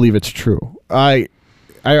don't believe it's true. I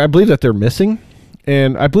believe that they're missing,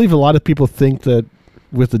 and I believe a lot of people think that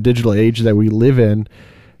with the digital age that we live in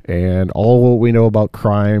and all what we know about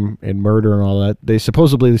crime and murder and all that, they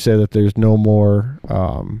supposedly say that there's no more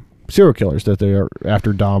serial killers, that they are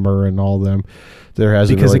after Dahmer and all them. There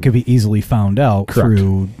hasn't because really, it could be easily found out Correct.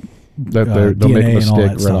 through that they'll DNA make a and all mistake that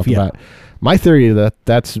right stuff. off the Yeah. bat. My theory is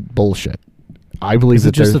that's bullshit. I believe Is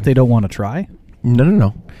it just that they don't want to try?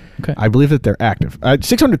 No. Okay. I believe that they're active.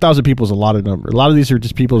 600,000 people is a lot of number. A lot of these are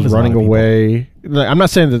just people That is a running lot of people. away. I'm not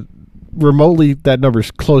saying that remotely that number is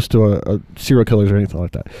close to a serial killers or anything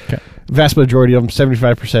like that. Okay. Vast majority of them,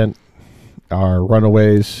 75%, are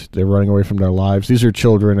runaways. They're running away from their lives. These are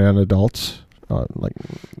children and adults.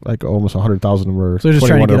 Like almost 100,000 of them are. So they're just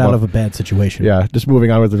trying to 21 get out above. of a bad situation. Yeah, just moving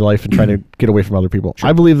on with their life and trying to get away from other people.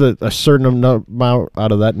 I believe that a certain amount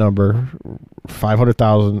out of that number,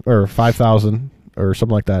 500,000 or 5,000 or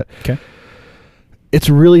something like that. Okay. It's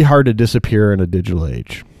really hard to disappear in a digital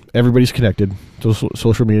age. Everybody's connected,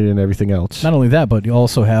 social media and everything else. Not only that, but you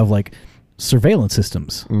also have like surveillance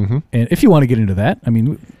systems. Mm-hmm. And if you want to get into that, I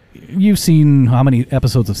mean, you've seen how many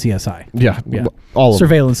episodes of CSI? Yeah, Yeah. all of them.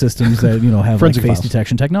 Surveillance systems that, have like Forensic face files.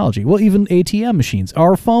 detection technology. Well, even ATM machines,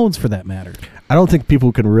 our phones for that matter. I don't think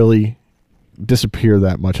people can really disappear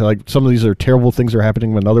that much. Like some of these are terrible things are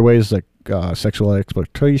happening in other ways, like sexual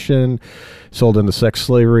exploitation, sold into sex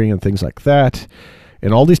slavery and things like that,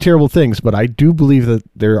 and all these terrible things. But I do believe that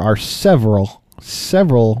there are several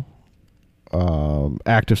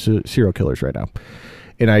active serial killers right now.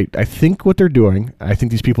 And I think what they're doing, I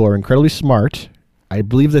think these people are incredibly smart. I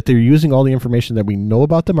believe that they're using all the information that we know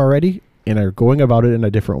about them already and are going about it in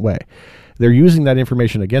a different way. They're using that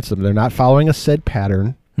information against them. They're not following a said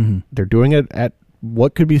pattern. Mm-hmm. They're doing it at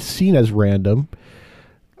what could be seen as random.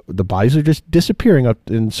 The bodies are just disappearing up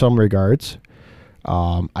in some regards.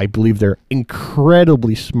 I believe they're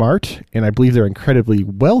incredibly smart, and I believe they're incredibly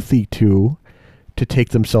wealthy to take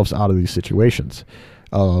themselves out of these situations.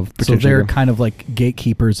 So they're kind of like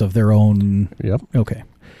gatekeepers of their own. Yep. Okay.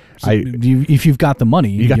 So if you've got the money,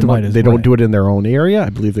 you got the might money. as They well. don't do it in their own area. I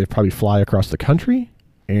believe they probably fly across the country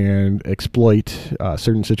and exploit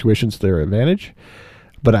certain situations to their advantage.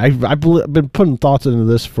 But I've been putting thoughts into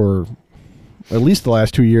this for at least the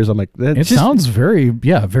last 2 years. I'm like, It sounds very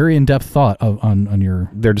in-depth thought on your.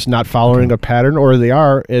 they're just not following a pattern, or they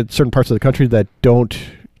are at certain parts of the country that don't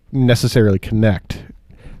necessarily connect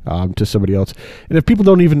to somebody else. And if people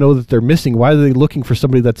don't even know that they're missing, why are they looking for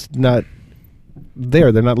somebody that's not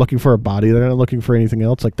there? They're not looking for a body. They're not looking for anything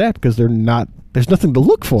else like that because there's nothing to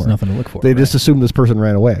look for. There's nothing to look for. They just assume this person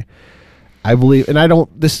ran away. I believe, and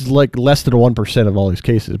this is like less than 1% of all these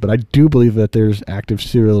cases, but I do believe that there's active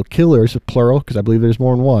serial killers, plural, because I believe there's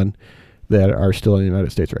more than one, that are still in the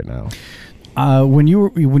United States right now. When you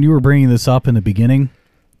were bringing this up in the beginning,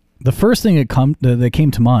 the first thing that came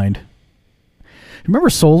to mind. Remember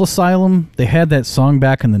Soul Asylum? They had that song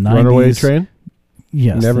back in the 90s. Runaway Train?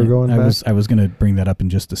 Yes. Never going back? I was going to bring that up in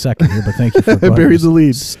just a second here, but thank you for Buried the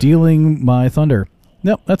lead. stealing my thunder.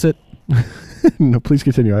 Nope, that's it. No, please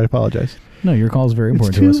continue. I apologize. No, your call is very It's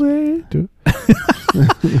important too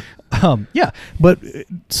late. Yeah, but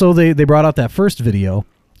so they brought out that first video,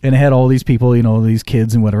 and it had all these people, these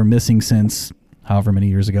kids and whatever missing since however many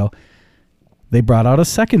years ago. They brought out a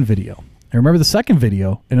second video. I remember the second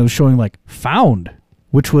video, and it was showing like found,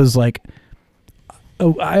 which was like,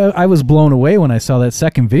 I was blown away when I saw that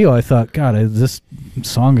second video. I thought, God, is this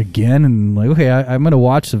song again? And like, okay, I'm gonna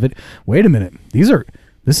watch the video. Wait a minute,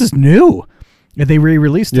 this is new. And they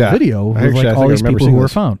re-released the video with like all these people who were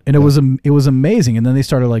found, and it was amazing. And then they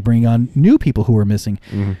started like bringing on new people who were missing.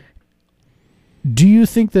 Mm-hmm. Do you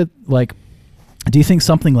think that like Do you think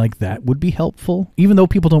something like that would be helpful? Even though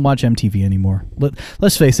people don't watch MTV anymore.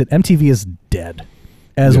 Let's face it, MTV is dead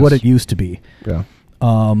as what it used to be. Yeah.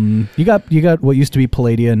 You got what used to be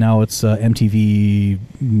Palladia, now it's MTV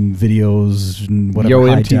videos and whatever. Yo,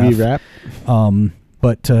 high MTV def. rap.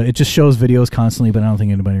 But it just shows videos constantly, but I don't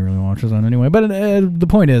think anybody really watches on anyway. But the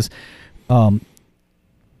point is,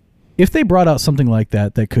 if they brought out something like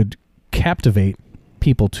that could captivate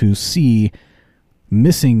people to see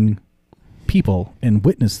missing people and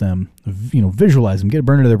witness them, visualize them, get it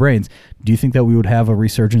burned into their brains, do you think that we would have a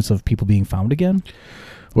resurgence of people being found again?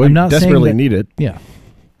 Well, I'm not desperately saying that, need it. Yeah.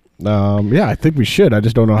 Yeah, I think we should. I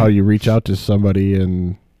just don't know how you reach out to somebody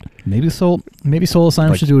and maybe Soul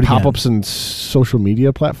Asylum should do it again. Pop-ups and social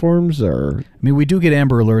media platforms, or I mean, we do get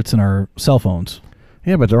Amber Alerts in our cell phones.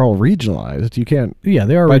 yeah, but they're all regionalized. You can't. Yeah,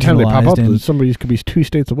 they are By the time they pop up, regionalized, somebody could be 2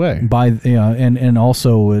 states away. and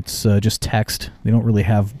also it's just text. They don't really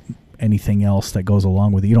have anything else that goes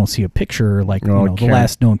along with it. You don't see a picture like the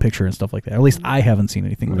last known picture and stuff like that. At least I haven't seen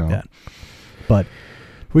anything like that. But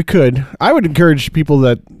we could. I would encourage people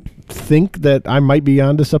that think that I might be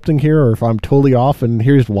onto something here, or if I'm totally off, and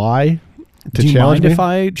here's why. To do you challenge mind me? if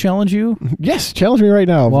I challenge you? Yes, challenge me right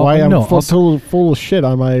now. Well, why I'm no, full of shit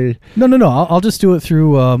on my. No. I'll just do it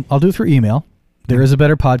through. I'll do it through email. There is a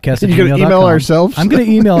better podcast. You're gonna email ourselves? I'm going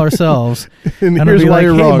to email ourselves. And I'll here's be why like,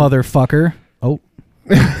 you're hey, wrong. motherfucker. Oh,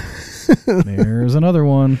 there's another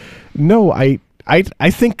one. No, I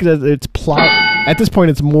think that it's at this point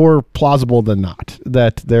it's more plausible than not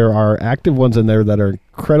that there are active ones in there that are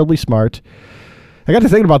incredibly smart. I got to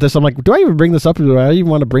thinking about this. I'm like, do I even bring this up? Do I even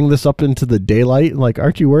want to bring this up into the daylight? Like,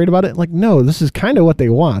 aren't you worried about it? Like, no, this is kind of what they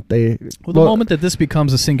want. The moment that this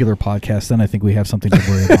becomes a singular podcast, then I think we have something to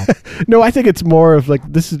worry about. No, I think it's more of like,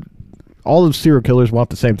 this is all of serial killers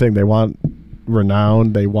want the same thing. They want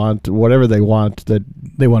renown. They want whatever they want. That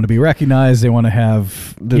they want to be recognized. They want to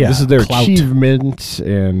have this is their clout. achievement,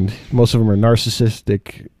 and most of them are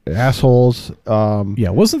narcissistic assholes.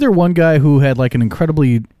 Wasn't there one guy who had like an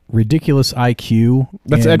incredibly ridiculous IQ?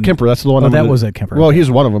 That's Ed Kemper. That's the one. That was Ed Kemper. Well,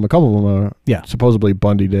 he's one of them. A couple of them. Yeah. Supposedly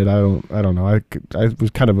Bundy did. I don't know. I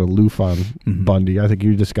was kind of aloof on Bundy. I think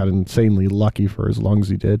he just got insanely lucky for as long as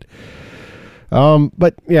he did.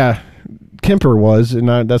 But yeah, Kemper was, and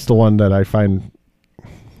that's the one that I find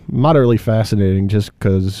moderately fascinating, just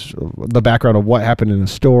because the background of what happened in the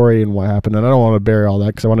story and what happened. And I don't want to bury all that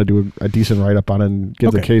because I want to do a decent write up on it and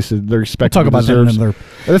give the case the respect we'll talk it about deserves.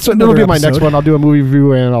 That'll be my next episode. one. I'll do a movie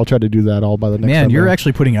review and I'll try to do that all by the next time. Man, you're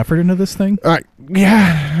actually putting effort into this thing.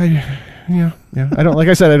 Yeah. I don't. Like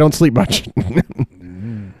I said, I don't sleep much.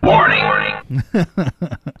 Warning.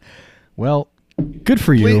 Well, good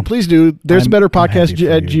for you. Please do. There's a better podcast happy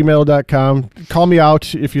for at you. gmail.com. Call me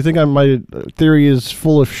out if you think my theory is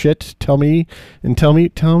full of shit. Tell me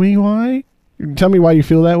why. Tell me why you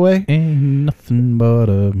feel that way. Ain't nothing but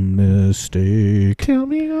a mistake. Tell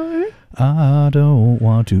me why. I don't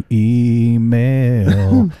want to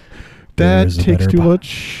email. That There's a takes better too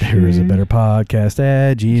much. There is a better podcast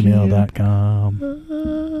at gmail.com.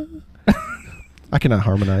 I cannot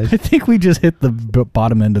harmonize. I think we just hit the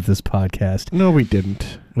bottom end of this podcast. No, we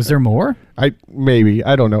didn't. Was there more? Maybe.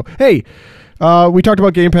 I don't know. Hey, we talked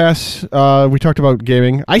about Game Pass. We talked about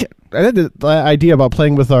gaming. I had the idea about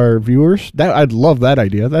playing with our viewers. I'd love that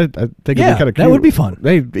idea. I think it'd be kind of cute. That would be fun.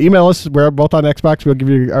 Hey, email us. We're both on Xbox. We'll give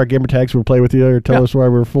you our gamer tags. We'll play with you or tell us why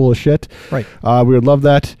we're full of shit. Right. We would love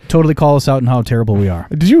that. Totally call us out on how terrible we are.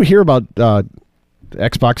 Did you hear about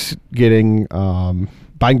Xbox getting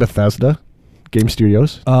buying Bethesda Game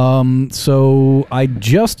Studios? So I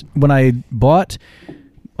just when I bought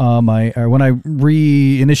when I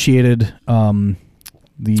reinitiated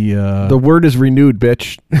the word is renewed,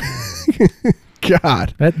 bitch.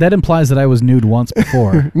 God, that implies that I was nude once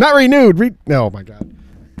before. not renewed. Oh my God.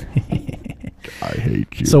 I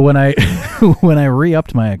hate you. So when I when I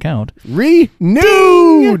re-upped my account,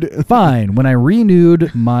 renewed. Fine. When I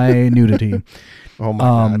renewed my nudity, Oh my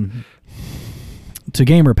God. to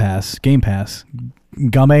Game Pass, Game Pass,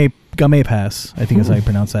 Game Pass, I think is how you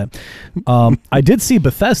pronounce that. I did see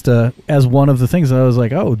Bethesda as one of the things that I was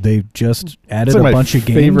like, oh, they just added a my bunch of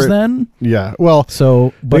games favorite- then. Yeah. Well,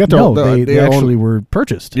 So, but got their- no, they they own- actually were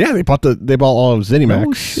purchased. yeah, they bought all of ZeniMax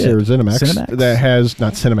Oh, shit. or ZeniMax, Cinemax? that has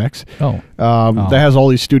not Cinemax. Oh, That has all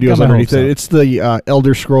these studios Got my underneath hopes it. up. It's the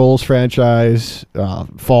Elder Scrolls franchise,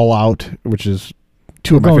 Fallout, which is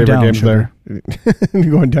two of my Going favorite down, games sugar. there.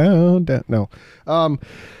 Going down. No.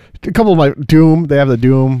 A couple of my Doom. They have the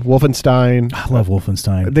Doom, Wolfenstein. I love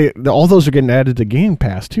Wolfenstein. All those are getting added to Game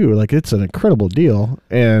Pass too. Like, it's an incredible deal,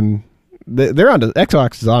 and they're on to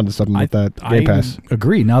Xbox is on to something with that Game Pass. I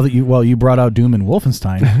agree. Now that you brought out Doom and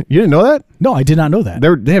Wolfenstein. You didn't know that? No, I did not know that.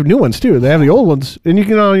 They have new ones too. They have the old ones, and you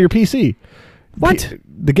can get it on your PC. What?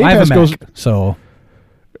 The Game I have Pass a goes. Mac, so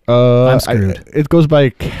I'm screwed. It goes by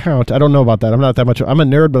count. I don't know about that. I'm not that much. I'm a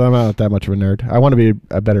nerd, but I'm not that much of a nerd. I want to be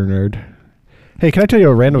a better nerd. Hey, can I tell you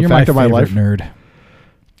a random fact of my life? Nerd.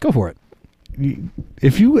 Go for it.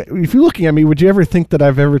 If you're looking at me, would you ever think that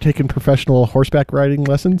I've ever taken professional horseback riding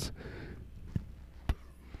lessons?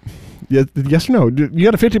 Yes or no? You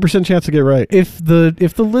got a 50% chance to get right. If the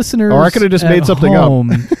listeners, or I could have just made something up.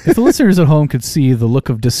 If the listeners at home could see the look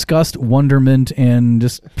of disgust, wonderment, and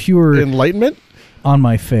just pure enlightenment on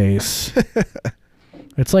my face,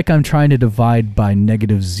 it's like I'm trying to divide by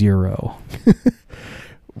 -0.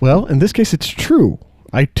 Well, in this case, it's true.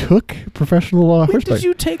 I took professional When horseback. did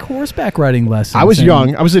you take horseback riding lessons? I was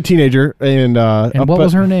young. I was a teenager, and what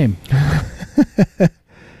was her name?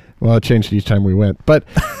 Well, it changed each time we went. But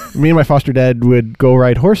me and my foster dad would go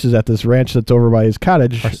ride horses at this ranch that's over by his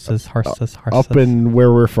cottage. Horses. Up in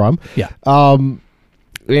where we're from. Yeah.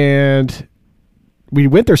 And we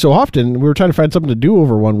went there so often, we were trying to find something to do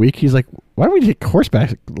over one week. He's like, why don't we take horseback?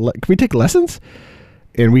 Can we take lessons?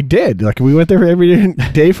 And we did. Like, we went there every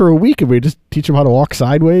day for a week, and we just teach them how to walk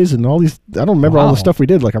sideways and all these. I don't remember all the stuff we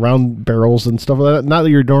did, like around barrels and stuff like that. Not that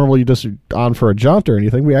you're normal, you just on for a jaunt or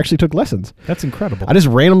anything. We actually took lessons. That's incredible. I just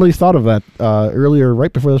randomly thought of that earlier,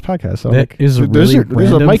 right before this podcast. So that is a really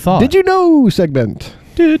random thought. Did you know segment?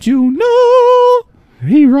 Did you know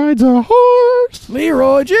he rides a horse?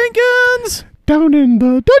 Leroy Jenkins down in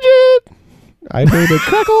the dungeon. I heard a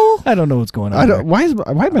crackle. I don't know what's going on. Why am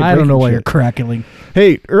I? I don't know why you're crackling.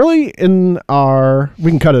 Hey, early in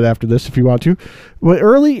we can cut it after this if you want to. But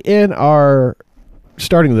early in our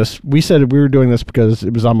starting this, we said we were doing this because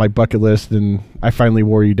it was on my bucket list, and I finally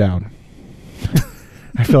wore you down.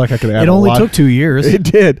 I feel like I could add. It only took 2 years. It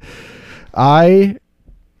did.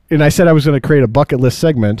 And I said I was going to create a bucket list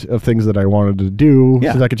segment of things that I wanted to do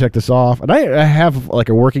so I could check this off. And I have like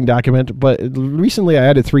a working document, but recently I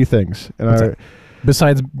added 3 things. And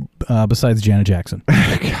besides Janet Jackson.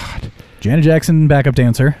 God. Janet Jackson, backup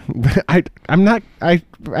dancer. I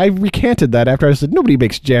recanted that after I said nobody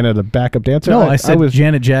makes Janet a backup dancer. No, I said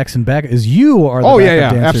Janet Jackson you are the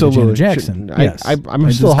backup dancer absolutely. to Janet Jackson. Yes.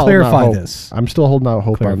 I'm still holding out hope. This. I'm still holding out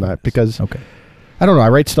hope on that because okay. I don't know. I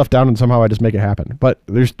write stuff down and somehow I just make it happen. But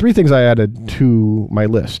there's 3 things I added to my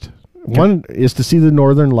list. Okay. One is to see the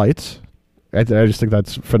Northern Lights. I just think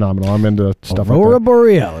that's phenomenal. I'm into stuff Aurora like that.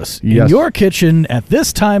 Borealis in your kitchen at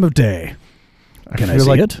this time of day. Can I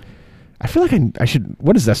see it? I feel like I should.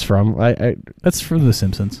 What is this from? That's from The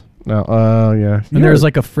Simpsons. No, yeah. And there's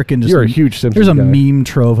like a freaking. You're a huge Simpsons There's a guy. meme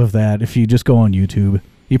trove of that. If you just go on YouTube,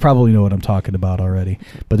 you probably know what I'm talking about already.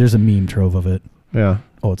 But there's a meme trove of it. Yeah.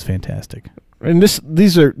 Oh, it's fantastic. And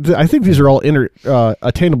I think these are all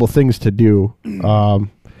attainable things to do.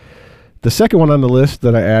 The second one on the list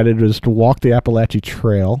that I added was to walk the Appalachian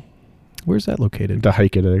Trail. Where's that located? To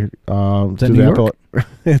hike it. Is that New York?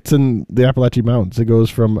 It's in the Appalachian Mountains. It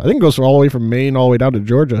goes all the way from Maine all the way down to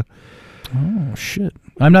Georgia. Oh, shit.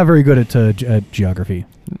 I'm not very good at geography.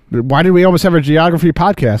 Why did we almost have a geography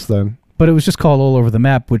podcast then? But it was just called All Over the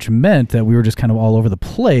Map, which meant that we were just kind of all over the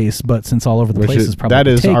place. But since All Over the Place is probably that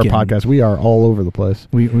is taken, our podcast. We are all over the place.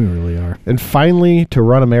 We really are. And finally, to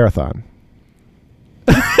run a marathon.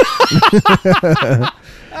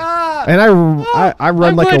 And I run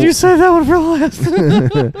I'm like glad you said that one for last.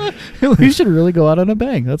 We should really go out on a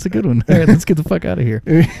bang. That's a good one. All right, let's get the fuck out of here.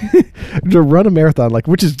 To run a marathon,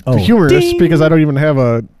 which is humorous ding. because I don't even have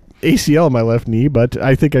a ACL in my left knee, but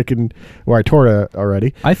I think I can. Or I tore it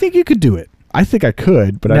already. I think you could do it. I think I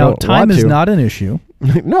could, but now, I don't want to. Now, time is not an issue.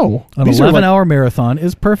 No. An 11-hour marathon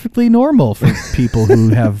is perfectly normal for people who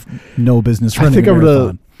have no business running a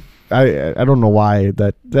marathon. I don't know why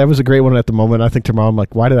that was a great one at the moment. I think tomorrow I'm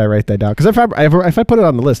like, why did I write that down? Because if I put it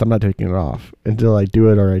on the list, I'm not taking it off until I do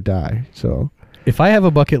it or I die. So if I have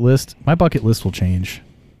a bucket list, my bucket list will change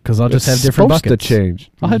because I'll just have different buckets. It's supposed to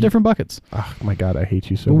change. I'll have different buckets. Oh my God, I hate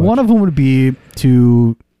you so much. One of them would be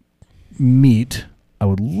to meet. I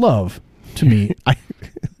would love to meet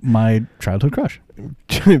my childhood crush,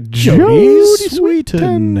 Jody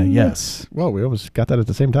Sweeten. Yes. Well, we almost got that at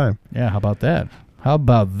the same time. Yeah. How about that? How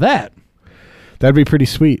about that? That'd be pretty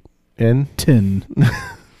sweet. In 10.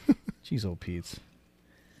 Jeez, old Pete's.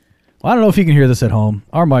 Well, I don't know if you can hear this at home.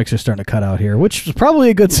 Our mics are starting to cut out here, which is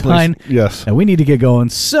probably a good sign. Yes. And we need to get going.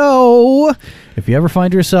 So, if you ever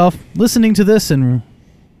find yourself listening to this and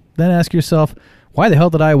then ask yourself, why the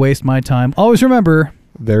hell did I waste my time? Always remember,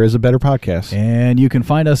 there is a better podcast. And you can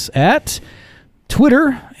find us at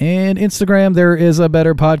Twitter and Instagram, There Is a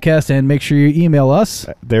Better Podcast, and make sure you email us.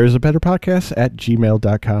 There's a better podcast at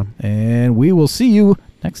gmail.com. And we will see you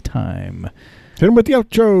next time. Hit him with the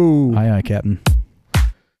outro. Aye, aye, Captain.